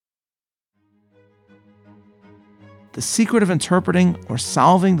the secret of interpreting or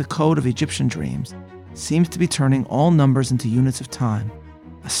solving the code of Egyptian dreams seems to be turning all numbers into units of time,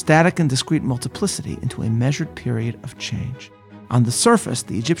 a static and discrete multiplicity into a measured period of change. On the surface,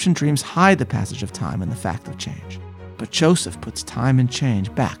 the Egyptian dreams hide the passage of time and the fact of change, but Joseph puts time and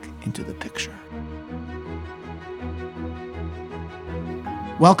change back into the picture.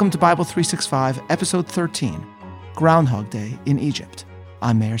 Welcome to Bible 365, Episode 13, Groundhog Day in Egypt.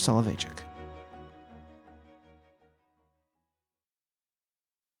 I'm Meir Soloveichik.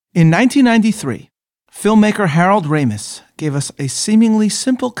 In 1993, filmmaker Harold Ramis gave us a seemingly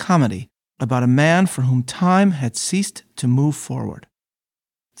simple comedy about a man for whom time had ceased to move forward.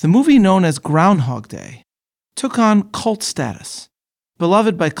 The movie, known as Groundhog Day, took on cult status,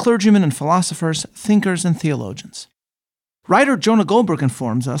 beloved by clergymen and philosophers, thinkers, and theologians. Writer Jonah Goldberg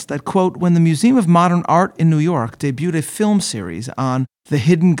informs us that, quote, when the Museum of Modern Art in New York debuted a film series on the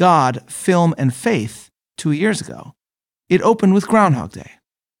hidden God, film, and faith 2 years ago, it opened with Groundhog Day.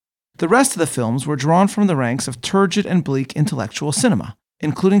 The rest of the films were drawn from the ranks of turgid and bleak intellectual cinema,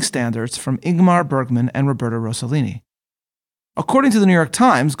 including standards from Ingmar Bergman and Roberto Rossellini. According to the New York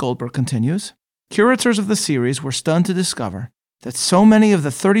Times, Goldberg continues, curators of the series were stunned to discover that so many of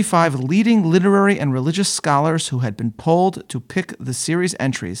the 35 leading literary and religious scholars who had been polled to pick the series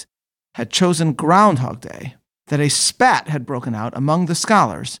entries had chosen Groundhog Day, that a spat had broken out among the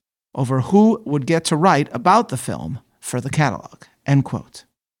scholars over who would get to write about the film for the catalog, end quote.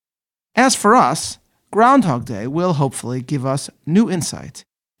 As for us, Groundhog Day will hopefully give us new insight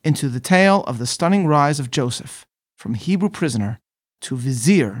into the tale of the stunning rise of Joseph from Hebrew prisoner to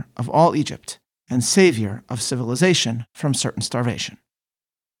vizier of all Egypt and savior of civilization from certain starvation.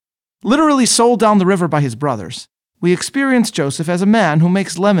 Literally sold down the river by his brothers, we experience Joseph as a man who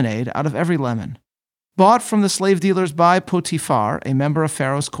makes lemonade out of every lemon. Bought from the slave dealers by Potiphar, a member of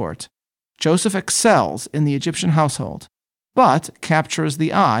Pharaoh's court, Joseph excels in the Egyptian household, but captures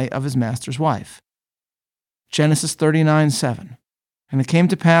the eye of his master's wife. Genesis 39:7. And it came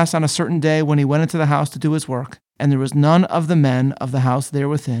to pass on a certain day when he went into the house to do his work, and there was none of the men of the house there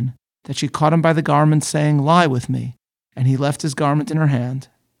within, that she caught him by the garment, saying, Lie with me. And he left his garment in her hand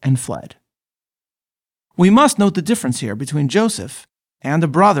and fled. We must note the difference here between Joseph and a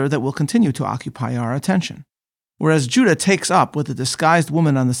brother that will continue to occupy our attention. Whereas Judah takes up with the disguised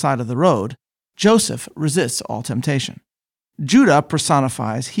woman on the side of the road, Joseph resists all temptation. Judah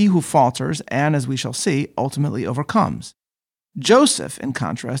personifies he who falters and, as we shall see, ultimately overcomes. Joseph, in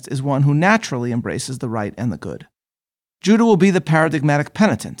contrast, is one who naturally embraces the right and the good. Judah will be the paradigmatic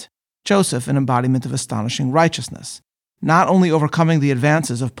penitent, Joseph an embodiment of astonishing righteousness, not only overcoming the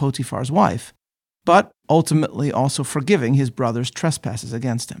advances of Potiphar's wife, but ultimately also forgiving his brother's trespasses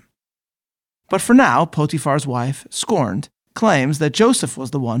against him. But for now, Potiphar's wife, scorned, claims that Joseph was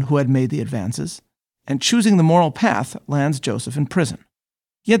the one who had made the advances, and choosing the moral path lands Joseph in prison.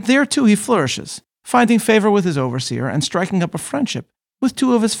 Yet there too he flourishes, finding favor with his overseer and striking up a friendship with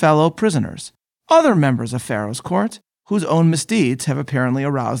two of his fellow prisoners, other members of Pharaoh's court, whose own misdeeds have apparently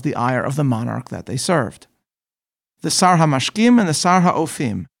aroused the ire of the monarch that they served. The Sar HaMashkim and the Sar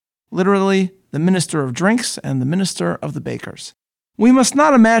HaOfim, literally the minister of drinks and the minister of the bakers. We must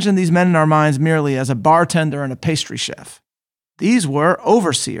not imagine these men in our minds merely as a bartender and a pastry chef. These were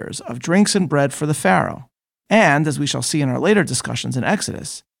overseers of drinks and bread for the Pharaoh, and, as we shall see in our later discussions in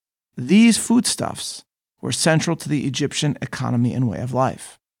Exodus, these foodstuffs were central to the Egyptian economy and way of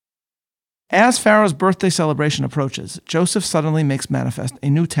life. As Pharaoh's birthday celebration approaches, Joseph suddenly makes manifest a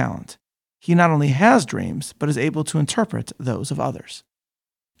new talent. He not only has dreams, but is able to interpret those of others.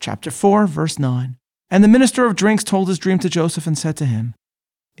 Chapter 4, verse 9. And the minister of drinks told his dream to Joseph and said to him,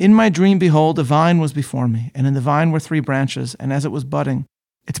 In my dream, behold, a vine was before me, and in the vine were 3 branches, and as it was budding,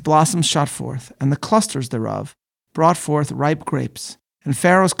 its blossoms shot forth, and the clusters thereof brought forth ripe grapes. And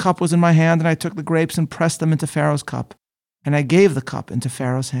Pharaoh's cup was in my hand, and I took the grapes and pressed them into Pharaoh's cup, and I gave the cup into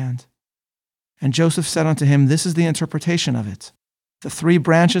Pharaoh's hand. And Joseph said unto him, This is the interpretation of it. The 3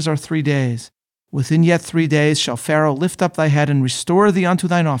 branches are 3 days. Within yet 3 days shall Pharaoh lift up thy head and restore thee unto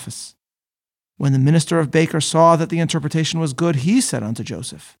thine office. When the minister of bakers saw that the interpretation was good, he said unto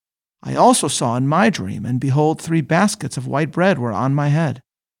Joseph, I also saw in my dream, and behold, 3 baskets of white bread were on my head.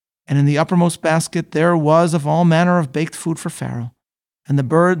 And in the uppermost basket there was of all manner of baked food for Pharaoh, and the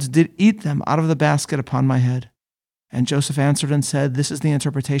birds did eat them out of the basket upon my head. And Joseph answered and said, This is the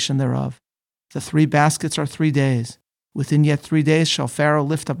interpretation thereof. The 3 baskets are 3 days. Within yet 3 days shall Pharaoh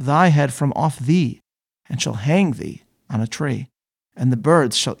lift up thy head from off thee, and shall hang thee on a tree, and the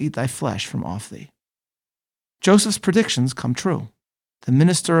birds shall eat thy flesh from off thee. Joseph's predictions come true. The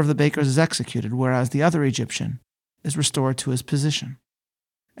minister of the bakers is executed, whereas the other Egyptian is restored to his position.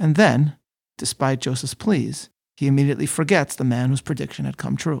 And then, despite Joseph's pleas, he immediately forgets the man whose prediction had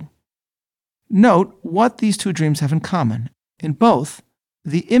come true. Note what these two dreams have in common. In both,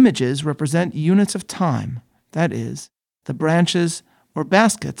 the images represent units of time, that is, the branches or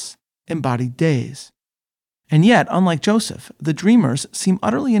baskets embody days. And yet, unlike Joseph, the dreamers seem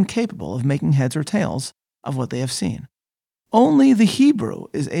utterly incapable of making heads or tails of what they have seen. Only the Hebrew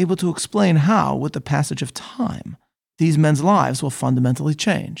is able to explain how, with the passage of time, these men's lives will fundamentally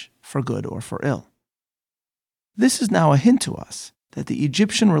change, for good or for ill. This is now a hint to us that the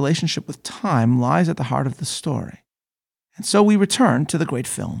Egyptian relationship with time lies at the heart of the story. And so we return to the great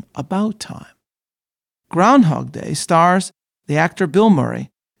film about time. Groundhog Day stars the actor Bill Murray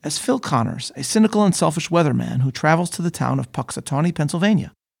as Phil Connors, a cynical and selfish weatherman who travels to the town of Puxatawney,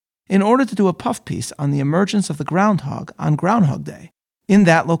 Pennsylvania, in order to do a puff piece on the emergence of the groundhog on Groundhog Day in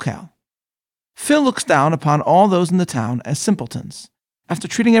that locale. Phil looks down upon all those in the town as simpletons. After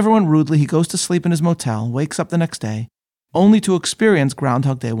treating everyone rudely, he goes to sleep in his motel, wakes up the next day, only to experience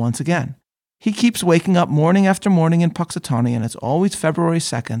Groundhog Day once again. He keeps waking up morning after morning in Puxatawney, and it's always February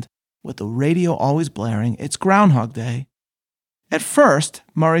 2nd, with the radio always blaring, "It's Groundhog Day." At first,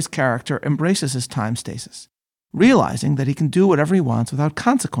 Murray's character embraces his time stasis, realizing that he can do whatever he wants without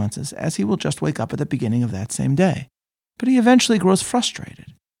consequences, as he will just wake up at the beginning of that same day. But he eventually grows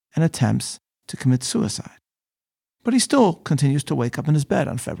frustrated and attempts to commit suicide. But he still continues to wake up in his bed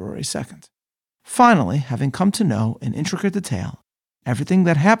on February 2nd. Finally, having come to know in intricate detail everything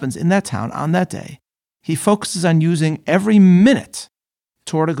that happens in that town on that day, he focuses on using every minute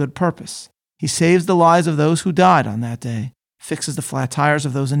toward a good purpose. He saves the lives of those who died on that day, fixes the flat tires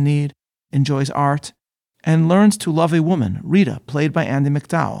of those in need, enjoys art, and learns to love a woman, Rita, played by Andie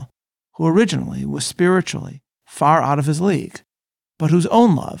MacDowell, who originally was spiritually far out of his league, but whose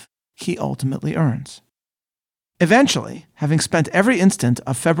own love he ultimately earns. Eventually, having spent every instant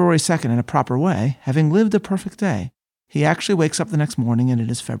of February 2nd in a proper way, having lived a perfect day, he actually wakes up the next morning and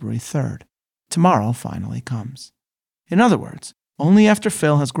it is February 3rd. Tomorrow finally comes. In other words, only after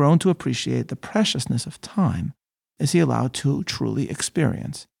Phil has grown to appreciate the preciousness of time is he allowed to truly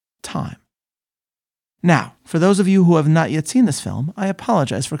experience time. Now, for those of you who have not yet seen this film, I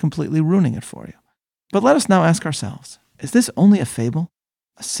apologize for completely ruining it for you. But let us now ask ourselves, is this only a fable,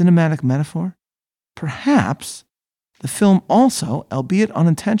 a cinematic metaphor? Perhaps the film also, albeit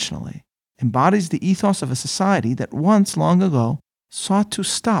unintentionally, embodies the ethos of a society that once, long ago, sought to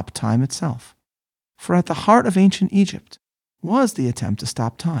stop time itself. For at the heart of ancient Egypt was the attempt to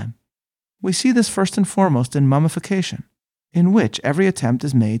stop time. We see this first and foremost in mummification, in which every attempt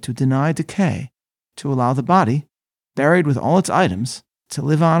is made to deny decay, to allow the body, buried with all its items, to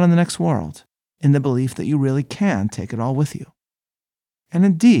live on in the next world, in the belief that you really can take it all with you. And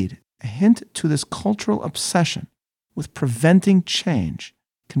indeed, a hint to this cultural obsession with preventing change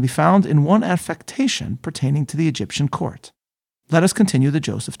can be found in one affectation pertaining to the Egyptian court. Let us continue the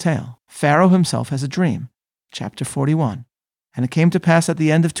Joseph tale. Pharaoh himself has a dream. Chapter 41. And it came to pass at the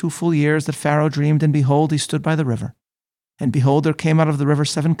end of 2 full years that Pharaoh dreamed, and behold, he stood by the river. And behold, there came out of the river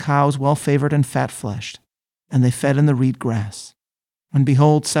 7 cows, well-favored and fat-fleshed, and they fed in the reed grass. And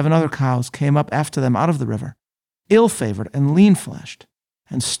behold, 7 other cows came up after them out of the river, ill-favored and lean-fleshed,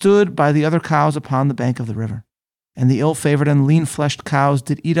 and stood by the other cows upon the bank of the river. And the ill-favored and lean-fleshed cows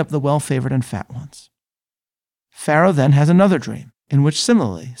did eat up the well-favored and fat ones. Pharaoh then has another dream, in which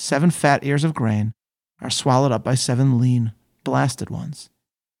similarly 7 fat ears of grain are swallowed up by 7 lean, blasted ones.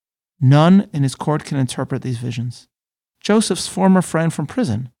 None in his court can interpret these visions. Joseph's former friend from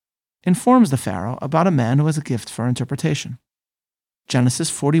prison informs the Pharaoh about a man who has a gift for interpretation.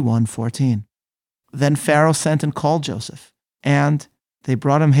 Genesis 41:14. Then Pharaoh sent and called Joseph, and they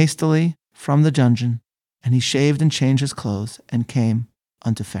brought him hastily from the dungeon, and he shaved and changed his clothes and came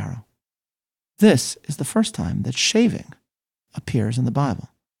unto Pharaoh. This is the first time that shaving appears in the Bible.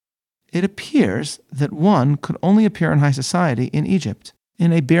 It appears that one could only appear in high society in Egypt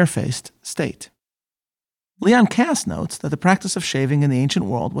in a barefaced state. Leon Cass notes that the practice of shaving in the ancient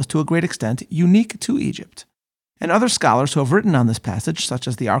world was to a great extent unique to Egypt, and other scholars who have written on this passage, such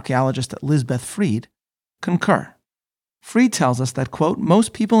as the archaeologist Lisbeth Freed, concur. Freed tells us that, quote,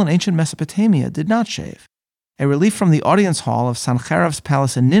 most people in ancient Mesopotamia did not shave. A relief from the audience hall of Sancherib's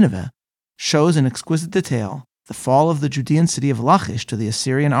palace in Nineveh shows in exquisite detail the fall of the Judean city of Lachish to the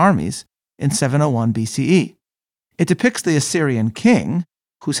Assyrian armies in 701 BCE. It depicts the Assyrian king,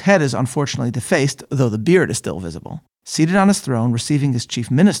 whose head is unfortunately defaced, though the beard is still visible, seated on his throne receiving his chief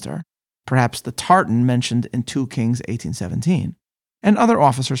minister, perhaps the Tartan mentioned in 2 Kings 18:17, and other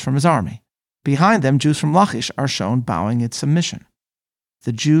officers from his army. Behind them, Jews from Lachish are shown bowing in submission.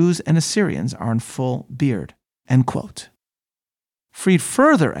 The Jews and Assyrians are in full beard, end quote. Freed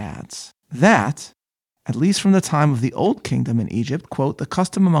further adds that, At least from the time of the Old Kingdom in Egypt, quote, the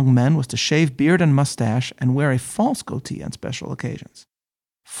custom among men was to shave beard and mustache and wear a false goatee on special occasions.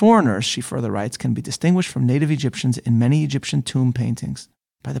 Foreigners, she further writes, can be distinguished from native Egyptians in many Egyptian tomb paintings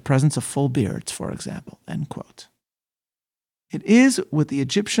by the presence of full beards, for example, end quote. It is with the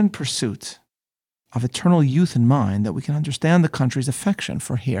Egyptian pursuit of eternal youth in mind that we can understand the country's affection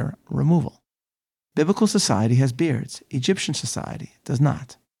for hair removal. Biblical society has beards. Egyptian society does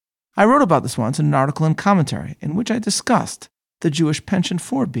not. I wrote about this once in an article and commentary in which I discussed the Jewish penchant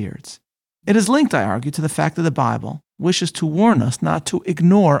for beards. It is linked, I argue, to the fact that the Bible wishes to warn us not to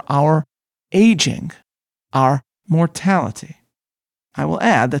ignore our aging, our mortality. I will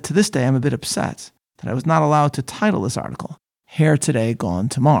add that to this day I'm a bit upset that I was not allowed to title this article, Hair Today, Gone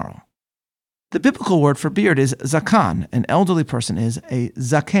Tomorrow. The biblical word for beard is zakan. An elderly person is a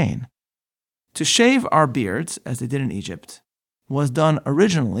zaken. To shave our beards, as they did in Egypt, was done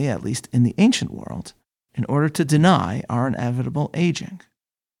originally, at least in the ancient world, in order to deny our inevitable aging.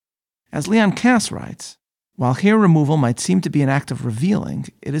 As Leon Cass writes, while hair removal might seem to be an act of revealing,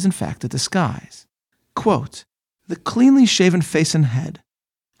 it is in fact a disguise. Quote, the cleanly shaven face and head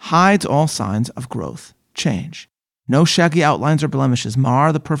hides all signs of growth, change. No shaggy outlines or blemishes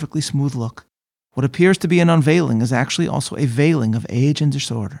mar the perfectly smooth look. What appears to be an unveiling is actually also a veiling of age and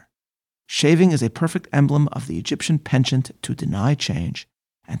disorder. Shaving is a perfect emblem of the Egyptian penchant to deny change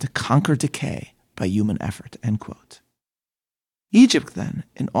and to conquer decay by human effort, end quote. Egypt, then,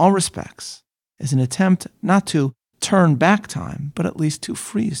 in all respects, is an attempt not to turn back time, but at least to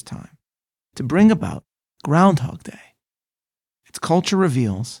freeze time, to bring about Groundhog Day. Its culture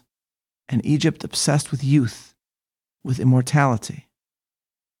reveals an Egypt obsessed with youth, with immortality.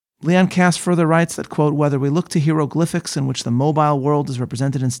 Leon Cass further writes that, quote, whether we look to hieroglyphics in which the mobile world is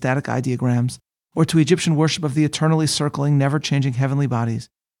represented in static ideograms, or to Egyptian worship of the eternally circling, never-changing heavenly bodies,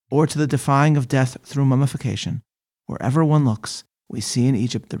 or to the defying of death through mummification, wherever one looks, we see in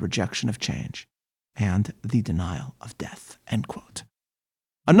Egypt the rejection of change and the denial of death, end quote.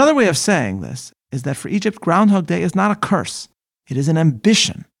 Another way of saying this is that for Egypt, Groundhog Day is not a curse. It is an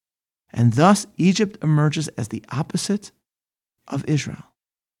ambition. And thus, Egypt emerges as the opposite of Israel.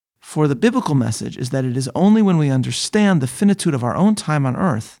 For the biblical message is that it is only when we understand the finitude of our own time on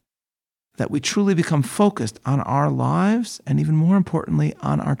earth that we truly become focused on our lives and, even more importantly,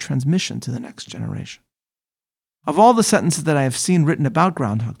 on our transmission to the next generation. Of all the sentences that I have seen written about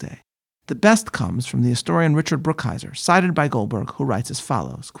Groundhog Day, the best comes from the historian Richard Brookhiser, cited by Goldberg, who writes as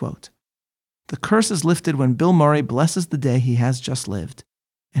follows, quote, the curse is lifted when Bill Murray blesses the day he has just lived,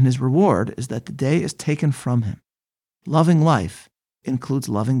 and his reward is that the day is taken from him. Loving life includes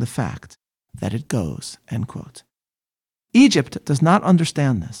loving the fact that it goes, end quote. Egypt does not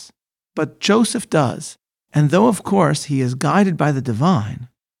understand this, but Joseph does, and though, of course, he is guided by the divine,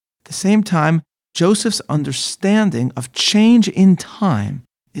 at the same time, Joseph's understanding of change in time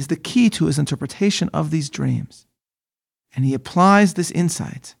is the key to his interpretation of these dreams, and he applies this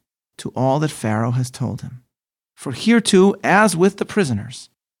insight to all that Pharaoh has told him. For here too, as with the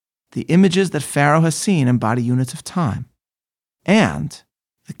prisoners, the images that Pharaoh has seen embody units of time, and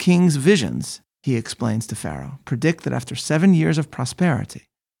the king's visions, he explains to Pharaoh, predict that after 7 years of prosperity,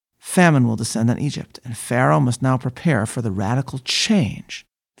 famine will descend on Egypt, and Pharaoh must now prepare for the radical change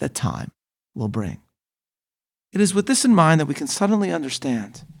that time will bring. It is with this in mind that we can suddenly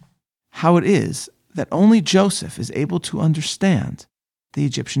understand how it is that only Joseph is able to understand the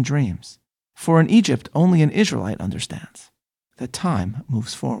Egyptian dreams. For in Egypt, only an Israelite understands that time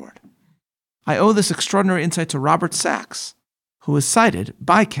moves forward. I owe this extraordinary insight to Robert Sachs, who is cited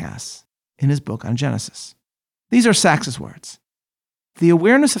by Cass in his book on Genesis. These are Sachs's words. The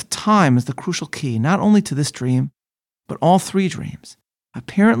awareness of time is the crucial key, not only to this dream, but all three dreams.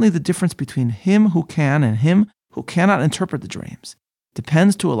 Apparently, the difference between him who can and him who cannot interpret the dreams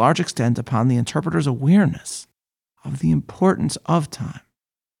depends to a large extent upon the interpreter's awareness of the importance of time.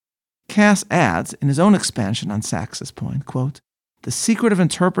 Cass adds, in his own expansion on Sachs's point, quote, the secret of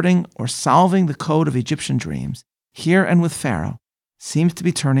interpreting or solving the code of Egyptian dreams, here and with Pharaoh, seems to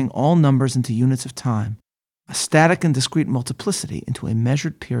be turning all numbers into units of time, a static and discrete multiplicity into a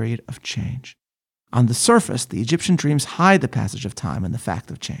measured period of change. On the surface, the Egyptian dreams hide the passage of time and the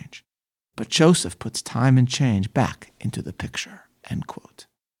fact of change. But Joseph puts time and change back into the picture, end quote.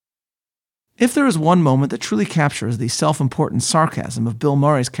 If there is one moment that truly captures the self-important sarcasm of Bill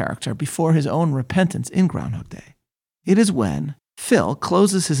Murray's character before his own repentance in Groundhog Day, it is when Phil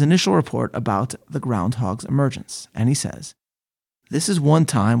closes his initial report about the groundhog's emergence, and he says, this is one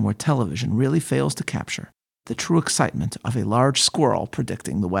time where television really fails to capture the true excitement of a large squirrel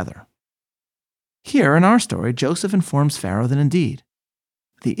predicting the weather. Here in our story, Joseph informs Pharaoh that indeed,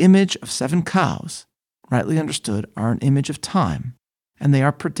 the image of 7 cows rightly understood, are an image of time, and they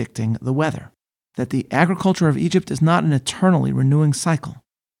are predicting the weather. That the agriculture of Egypt is not an eternally renewing cycle,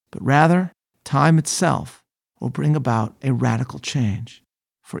 but rather time itself will bring about a radical change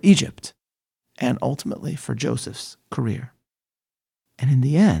for Egypt and ultimately for Joseph's career. And in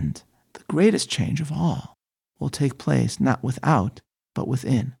the end, the greatest change of all will take place not without, but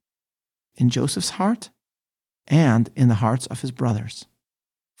within, in Joseph's heart and in the hearts of his brothers.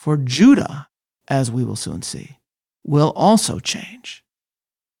 For Judah, as we will soon see, will also change.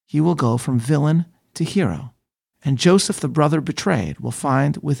 He will go from villain to hero, and Joseph, the brother betrayed, will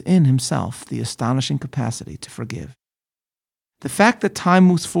find within himself the astonishing capacity to forgive. The fact that time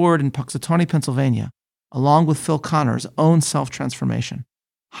moves forward in Puxatawney, Pennsylvania, along with Phil Connor's own self-transformation,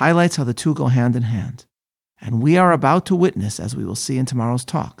 highlights how the two go hand in hand. And we are about to witness, as we will see in tomorrow's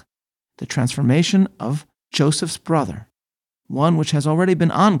talk, the transformation of Joseph's brother, one which has already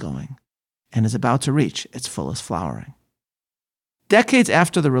been ongoing and is about to reach its fullest flowering. Decades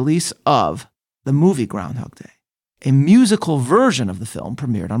after the release of the movie Groundhog Day, a musical version of the film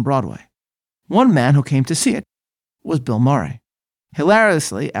premiered on Broadway. One man who came to see it was Bill Murray.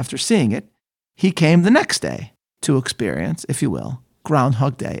 Hilariously, after seeing it, he came the next day to experience, if you will,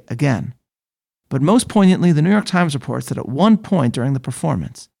 Groundhog Day again. But most poignantly, the New York Times reports that at one point during the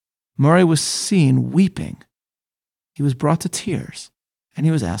performance, Murray was seen weeping. He was brought to tears, and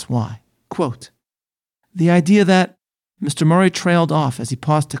he was asked why. Quote, "The idea that," Mr. Murray trailed off as he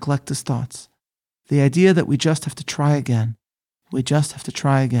paused to collect his thoughts, "the idea that we just have to try again. We just have to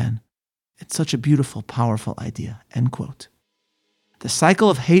try again. It's such a beautiful, powerful idea." End quote. The cycle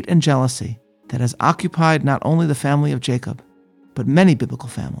of hate and jealousy that has occupied not only the family of Jacob, but many biblical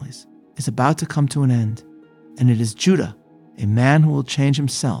families, is about to come to an end, and it is Judah, a man who will change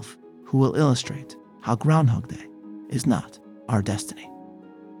himself, who will illustrate how Groundhog Day is not our destiny.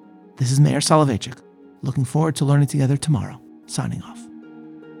 This is Mayor Soloveitchik, looking forward to learning together tomorrow, signing off.